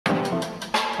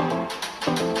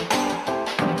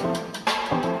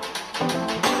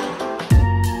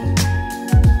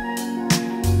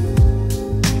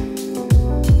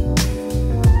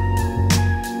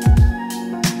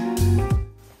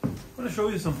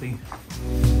something.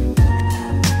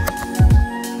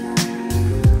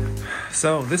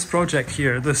 So this project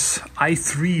here, this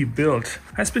i3 build,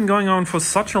 has been going on for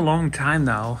such a long time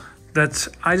now that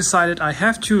I decided I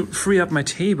have to free up my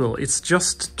table. It's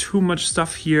just too much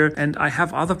stuff here and I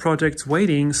have other projects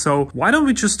waiting. So why don't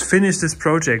we just finish this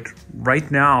project right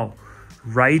now?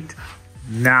 Right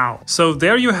now. So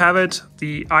there you have it.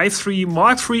 The i3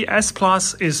 MK3S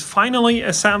Plus is finally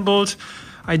assembled.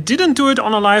 I didn't do it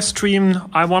on a live stream.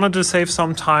 I wanted to save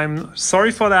some time.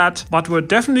 Sorry for that. But we're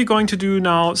definitely going to do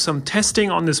now some testing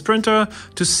on this printer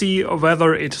to see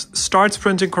whether it starts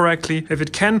printing correctly, if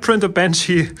it can print a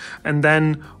Banshee, and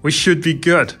then we should be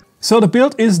good. So the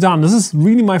build is done. This is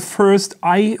really my first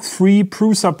i3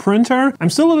 PRUSA printer. I'm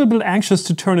still a little bit anxious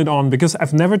to turn it on because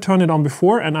I've never turned it on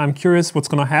before and I'm curious what's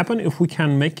gonna happen if we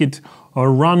can make it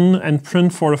run and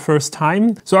print for the first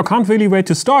time. So I can't really wait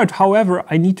to start. However,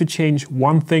 I need to change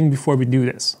one thing before we do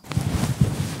this.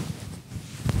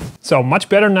 So much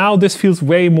better now. This feels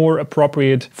way more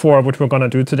appropriate for what we're gonna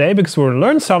do today because we're gonna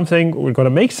learn something, we're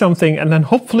gonna make something, and then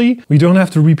hopefully we don't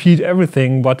have to repeat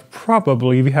everything, but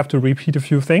probably we have to repeat a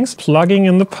few things. Plugging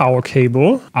in the power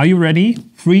cable. Are you ready?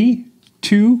 3,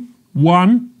 2,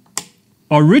 1.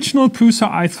 Original PRUSA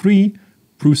i3,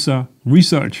 PRUSA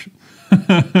Research.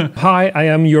 Hi, I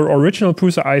am your original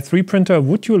PRUSA i3 printer.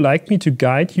 Would you like me to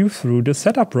guide you through the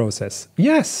setup process?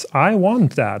 Yes, I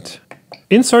want that.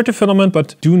 Insert the filament,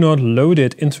 but do not load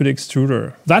it into the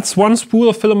extruder. That's one spool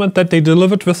of filament that they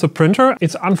delivered with the printer.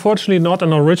 It's unfortunately not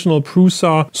an original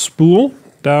PRUSA spool.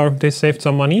 There they saved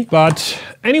some money. But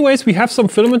anyways, we have some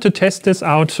filament to test this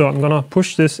out, so I'm gonna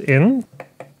push this in.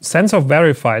 Sensor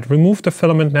verified. Remove the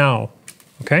filament now.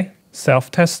 Okay?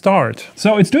 Self-test start.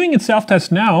 So it's doing its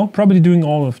self-test now, probably doing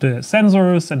all of the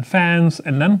sensors and fans,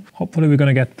 and then hopefully we're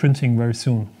gonna get printing very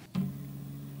soon.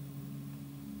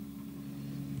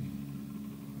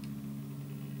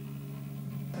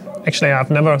 Actually, I've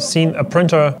never seen a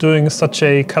printer doing such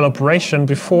a calibration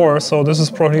before, so this is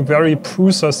probably very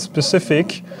PRUSA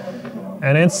specific,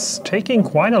 and it's taking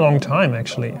quite a long time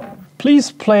actually.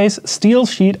 Please place steel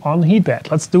sheet on heat bed.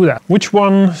 Let's do that. Which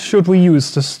one should we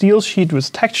use? The steel sheet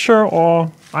with texture,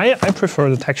 or I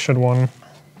prefer the textured one.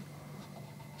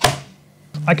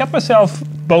 I got myself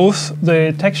both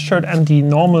the textured and the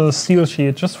normal steel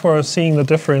sheet just for seeing the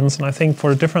difference, and I think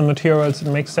for different materials it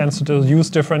makes sense to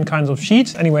use different kinds of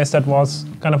sheets. Anyways, that was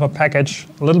kind of a package,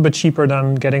 a little bit cheaper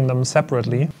than getting them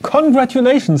separately.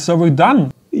 Congratulations, so we're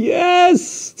done!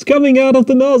 Yes! It's coming out of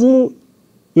the nozzle!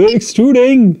 We're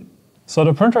extruding! So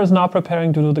the printer is now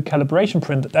preparing to do the calibration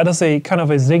print. That is a kind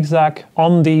of a zigzag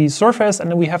on the surface,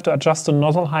 and then we have to adjust the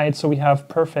nozzle height so we have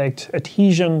perfect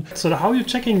adhesion. So how you're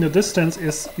checking the distance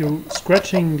is you're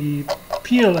scratching the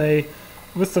PLA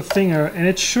with the finger and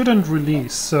it shouldn't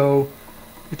release. So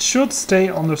it should stay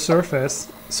on the surface.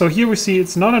 So here we see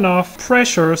it's not enough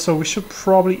pressure, so we should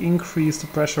probably increase the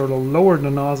pressure or lower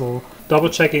the nozzle. Double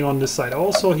checking on this side.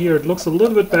 Also here it looks a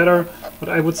little bit better, but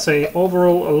I would say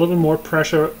overall a little more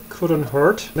pressure couldn't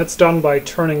hurt. That's done by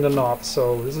turning the knob.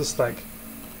 So this is like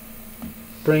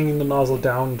bringing the nozzle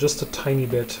down just a tiny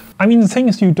bit. I mean, the thing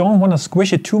is you don't want to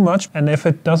squish it too much, and if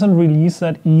it doesn't release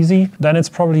that easy, then it's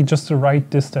probably just the right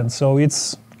distance. So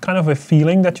it's kind of a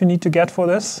feeling that you need to get for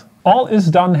this. All is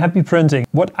done, happy printing.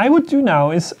 What I would do now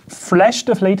is flash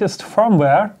the latest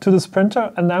firmware to this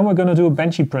printer, and then we're gonna do a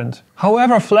Banshee print.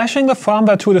 However, flashing the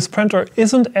firmware to this printer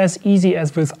isn't as easy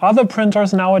as with other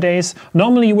printers nowadays.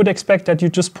 Normally you would expect that you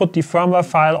just put the firmware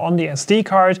file on the SD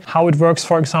card, how it works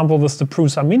for example with the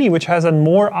PRUSA Mini, which has a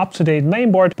more up-to-date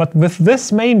mainboard. But with this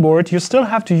mainboard you still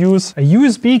have to use a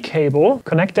USB cable,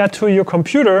 connect that to your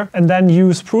computer, and then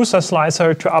use PRUSA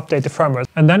Slicer to update the firmware.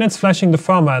 And then it's flashing the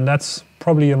firmware, and that's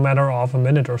probably a matter of a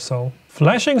minute or so.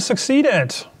 Flashing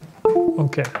succeeded.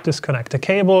 Okay, disconnect the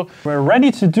cable. We're ready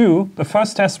to do the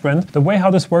first test print. The way how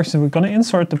this works is we're gonna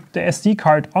insert the SD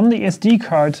card. On the SD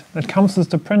card that comes with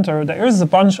the printer, there is a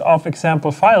bunch of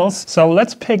example files. So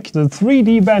let's pick the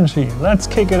 3D Banshee. Let's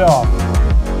kick it off.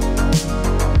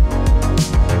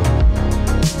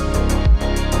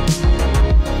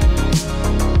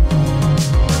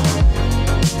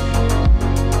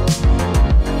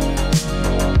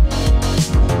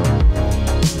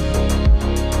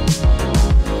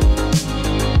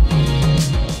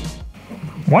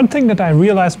 One thing that I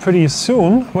realized pretty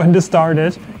soon when this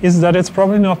started is that it's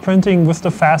probably not printing with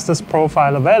the fastest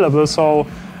profile available. So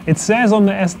it says on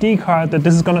the SD card that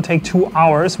this is going to take 2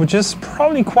 hours, which is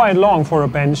probably quite long for a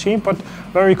Banshee, but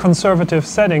very conservative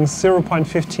settings,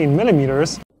 0.15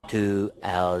 millimeters. 2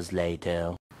 hours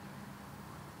later.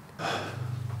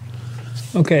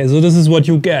 Okay, so this is what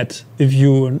you get if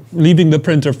you're leaving the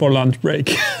printer for lunch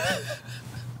break.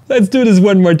 Let's do this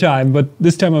one more time, but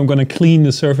this time I'm gonna clean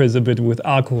the surface a bit with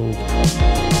alcohol.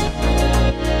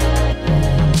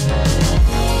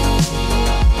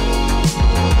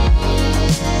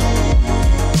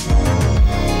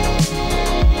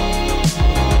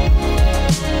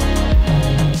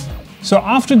 So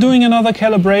after doing another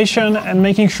calibration and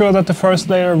making sure that the first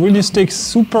layer really sticks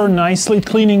super nicely,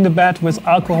 cleaning the bed with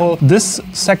alcohol, this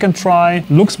second try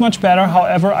looks much better.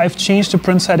 However, I've changed the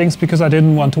print settings because I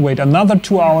didn't want to wait another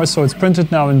 2 hours. So it's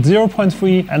printed now in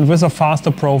 0.3 and with a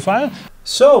faster profile.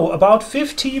 So about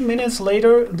 15 minutes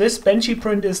later, this Benchy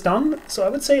print is done. So I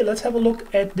would say let's have a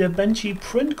look at the Benchy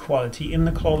print quality in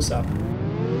the close-up.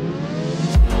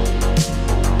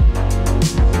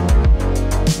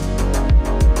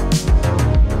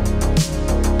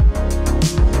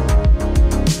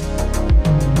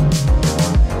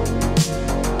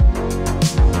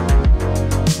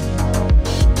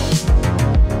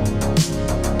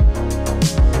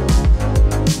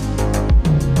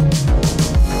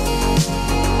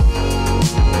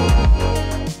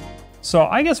 So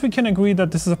I guess we can agree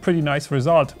that this is a pretty nice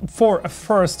result for a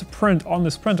first print on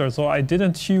this printer. So I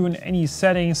didn't tune any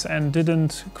settings and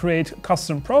didn't create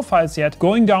custom profiles yet.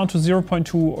 Going down to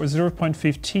 0.2 or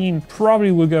 0.15 probably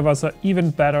will give us an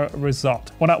even better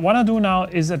result. What I want to do now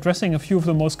is addressing a few of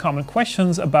the most common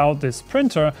questions about this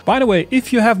printer. By the way,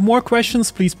 if you have more questions,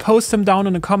 please post them down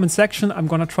in the comment section. I'm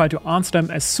going to try to answer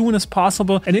them as soon as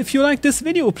possible. And if you like this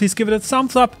video, please give it a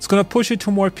thumbs up. It's going to push it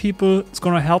to more people. It's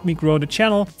going to help me grow the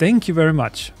channel. Thank you very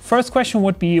much. First question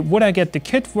would be, would I get the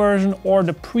kit version or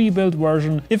the pre-built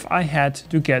version if I had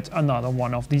to get another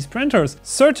one of these printers?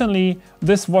 Certainly,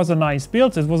 this was a nice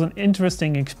build. It was an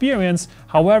interesting experience.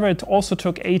 However, it also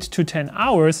took 8 to 10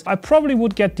 hours. I probably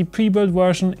would get the pre-built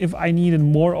version if I needed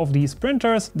more of these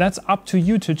printers. That's up to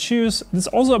you to choose. There's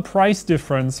also a price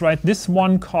difference, right? This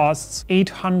one costs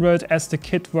 800 as the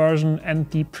kit version and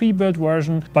the pre-built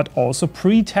version, but also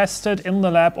pre-tested in the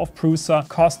lab of PRUSA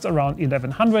costs around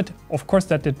 1100. Of course,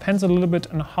 that depends a little bit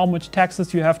on how much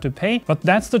taxes you have to pay, but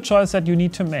that's the choice that you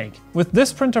need to make. With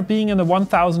this printer being in the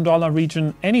 $1,000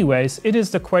 region anyways, it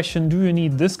is the question, do you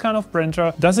need this kind of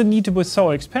printer? Does it need to be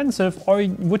so expensive, or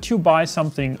would you buy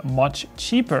something much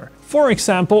cheaper? For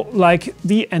example, like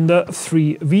the Ender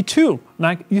 3 V2.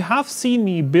 Like, you have seen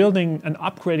me building and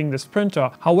upgrading this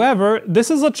printer. However, this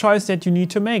is a choice that you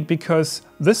need to make because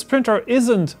this printer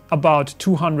isn't about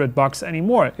 200 bucks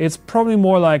anymore. It's probably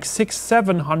more like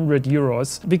 600-700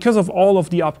 euros because of all of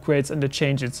the upgrades and the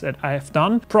changes that I have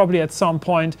done. Probably at some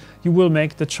point you will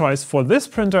make the choice for this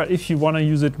printer if you want to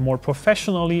use it more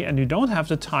professionally and you don't have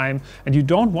the time and you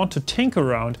don't want to tinker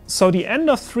around. So the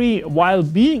Ender 3, while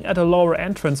being at a lower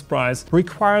entrance price,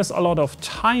 requires a lot of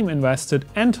time invested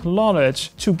and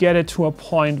knowledge to get it to a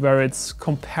point where it's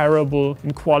comparable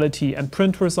in quality and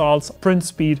print results, print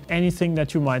speed, anything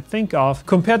that you might think of,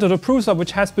 compared to the PRUSA,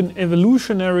 which has been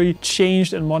evolutionary,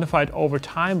 changed and modified over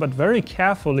time, but very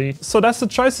carefully. So that's the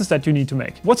choices that you need to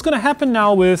make. What's going to happen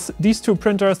now with these two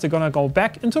printers, they're going to go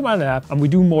back into my lab and we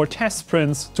do more test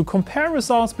prints to compare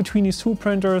results between these two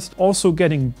printers, also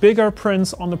getting bigger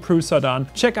prints on the PRUSA done.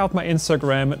 Check out my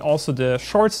Instagram and also the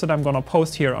shorts that I'm going to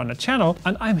post here on the channel,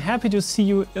 and I'm happy to see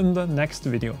you in the next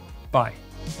video. Bye.